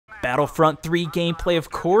Battlefront 3 gameplay, of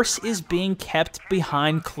course, is being kept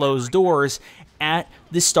behind closed doors at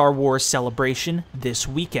the Star Wars celebration this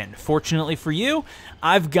weekend. Fortunately for you,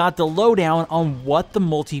 I've got the lowdown on what the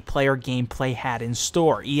multiplayer gameplay had in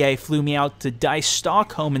store. EA flew me out to DICE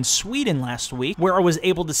Stockholm in Sweden last week, where I was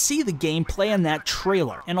able to see the gameplay in that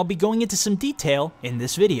trailer, and I'll be going into some detail in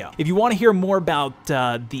this video. If you want to hear more about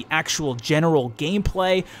the actual general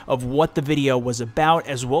gameplay of what the video was about,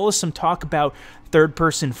 as well as some talk about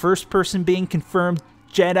third-person, first-person being confirmed,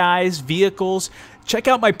 Jedis, vehicles, check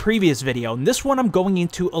out my previous video. In this one, I'm going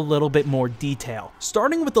into a little bit more detail,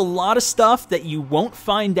 starting with a lot of stuff that you won't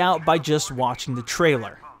find out by just watching the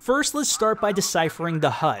trailer. First, let's start by deciphering the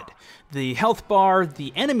HUD. The health bar,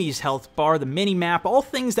 the enemy's health bar, the mini-map, all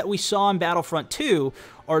things that we saw in Battlefront 2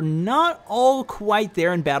 are not all quite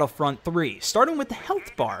there in Battlefront 3. Starting with the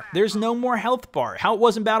health bar, there's no more health bar. How it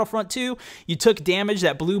was in Battlefront 2, you took damage,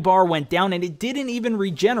 that blue bar went down, and it didn't even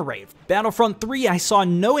regenerate. Battlefront 3, I saw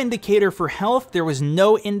no indicator for health, there was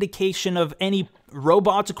no indication of any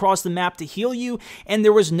robots across the map to heal you, and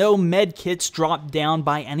there was no med kits dropped down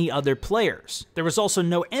by any other players. There was also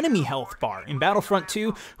no enemy health bar. In Battlefront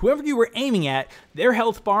 2, whoever you were aiming at, their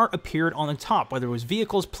health bar appeared on the top. Whether it was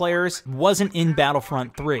vehicles, players, wasn't in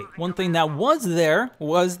Battlefront 3. One thing that was there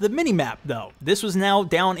was the minimap, though. This was now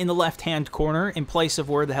down in the left-hand corner in place of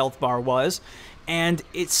where the health bar was, and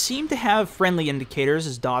it seemed to have friendly indicators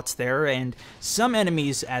as dots there, and some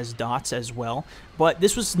enemies as dots as well. But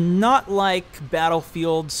this was not like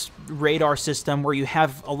Battlefield's radar system where you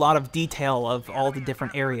have a lot of detail of all the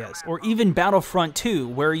different areas. Or even Battlefront 2,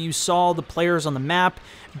 where you saw the players on the map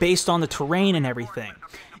based on the terrain and everything.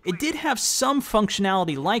 It did have some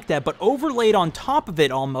functionality like that, but overlaid on top of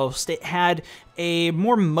it almost, it had a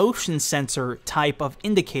more motion sensor type of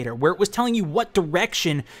indicator where it was telling you what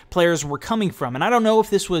direction players were coming from. And I don't know if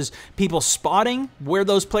this was people spotting where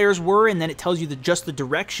those players were and then it tells you just the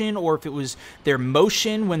direction, or if it was their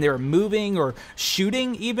motion when they were moving or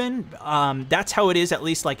shooting even. That's how it is, at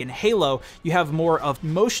least like in Halo. You have more of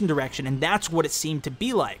motion direction, and that's what it seemed to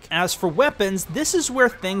be like. As for weapons, this is where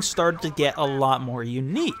things started to get a lot more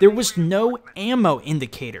unique. There was no ammo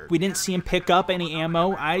indicator. We didn't see him pick up any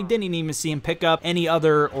ammo. I didn't even see him pick up any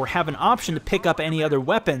other, or have an option to pick up any other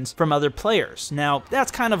weapons from other players. Now,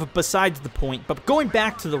 that's kind of besides the point, but going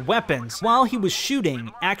back to the weapons, while he was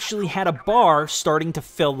shooting, actually had a bar starting to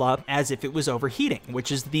fill up as if it was overheating,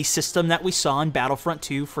 which is the system that we saw in Battlefront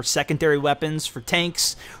 2 for secondary weapons, for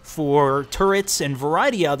tanks, for turrets, and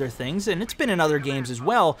variety of other things, and it's been in other games as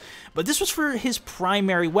well, but this was for his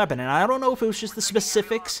primary weapon, and I don't know if it was just the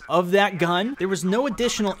specifics of that gun. There was no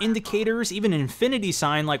additional indicators, even an infinity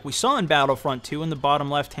sign like we saw in Battlefront 2 in the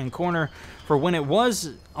bottom left-hand corner for when it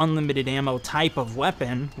was unlimited ammo type of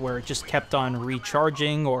weapon, where it just kept on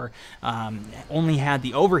recharging or only had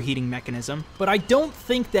the overheating mechanism. But I don't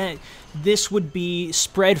think that this would be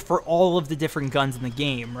spread for all of the different guns in the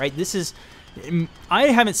game, right? This is... I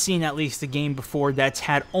haven't seen at least a game before that's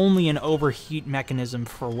had only an overheat mechanism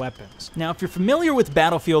for weapons. Now, if you're familiar with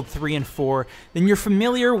Battlefield 3 and 4, then you're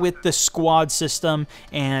familiar with the squad system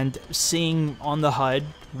and seeing on the HUD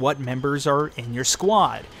what members are in your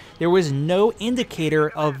squad. There was no indicator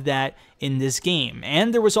of that in this game,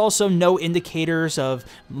 and there was also no indicators of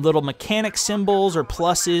little mechanic symbols or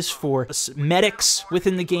pluses for medics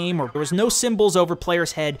within the game, or there was no symbols over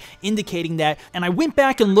player's head indicating that. And I went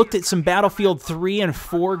back and looked at some Battlefield 3 and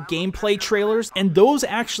 4 gameplay trailers, and those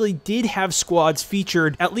actually did have squads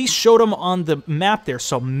featured, at least showed them on the map there.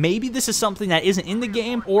 So maybe this is something that isn't in the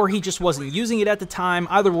game, or he just wasn't using it at the time.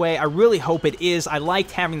 Either way, I really hope it is. I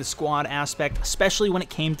liked having the squad aspect, especially when it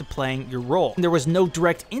came to playing your role. And there was no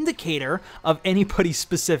direct indicator of anybody's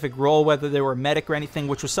specific role, whether they were a medic or anything,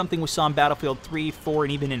 which was something we saw in Battlefield 3, 4,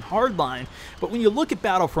 and even in Hardline. But when you look at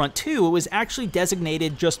Battlefront 2, it was actually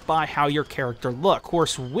designated just by how your character looked. Of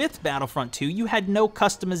course, with Battlefront 2, you had no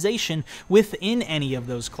customization within any of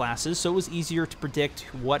those classes, so it was easier to predict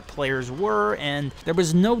what players were, and there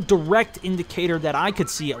was no direct indicator that I could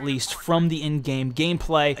see, at least, from the in-game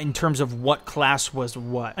gameplay in terms of what class was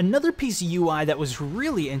what. Another piece of UI that was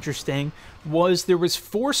really interesting was there was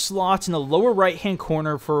 4 slots in the lower right-hand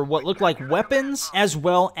corner for what looked like weapons, as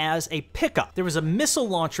well as a pickup. There was a missile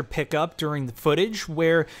launcher pickup during the footage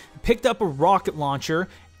where you picked up a rocket launcher,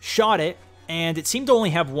 shot it, and it seemed to only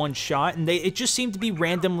have one shot, and it just seemed to be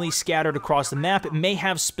randomly scattered across the map. It may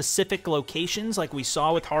have specific locations, like we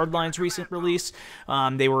saw with Hardline's recent release.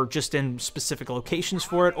 They were just in specific locations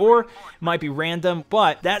for it, or it might be random,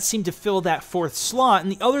 but that seemed to fill that fourth slot,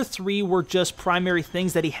 and the other three were just primary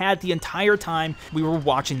things that he had the entire time we were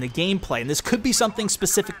watching the gameplay. And this could be something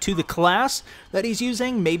specific to the class that he's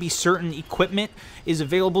using. Maybe certain equipment is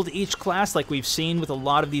available to each class, like we've seen with a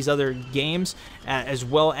lot of these other games, as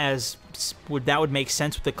well as that would make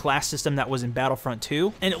sense with the class system that was in Battlefront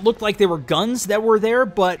 2. And it looked like there were guns that were there,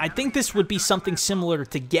 but I think this would be something similar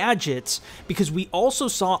to gadgets, because we also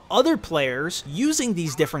saw other players using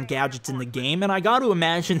these different gadgets in the game, and I got to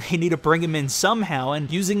imagine they need to bring them in somehow,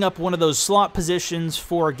 and using up one of those slot positions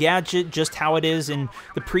for a gadget, just how it is in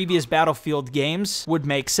the previous Battlefield games, would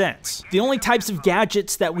make sense. The only types of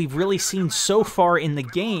gadgets that we've really seen so far in the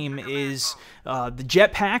game is the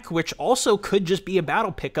jetpack, which also could just be a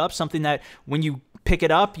battle pickup, something that when you pick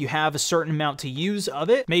it up, you have a certain amount to use of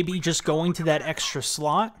it, maybe just going to that extra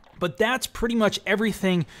slot. But that's pretty much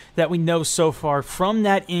everything that we know so far from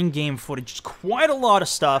that in-game footage. It's quite a lot of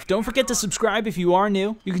stuff. Don't forget to subscribe if you are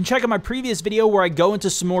new. You can check out my previous video where I go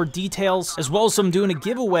into some more details, as well as I'm doing a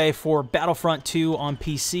giveaway for Battlefront 2 on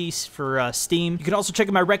PC for Steam. You can also check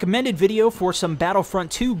out my recommended video for some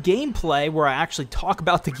Battlefront 2 gameplay, where I actually talk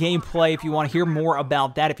about the gameplay if you want to hear more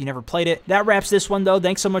about that if you never played it. That wraps this one, though.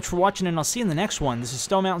 Thanks so much for watching, and I'll see you in the next one. This is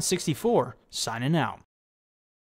Stone Mountain 64, signing out.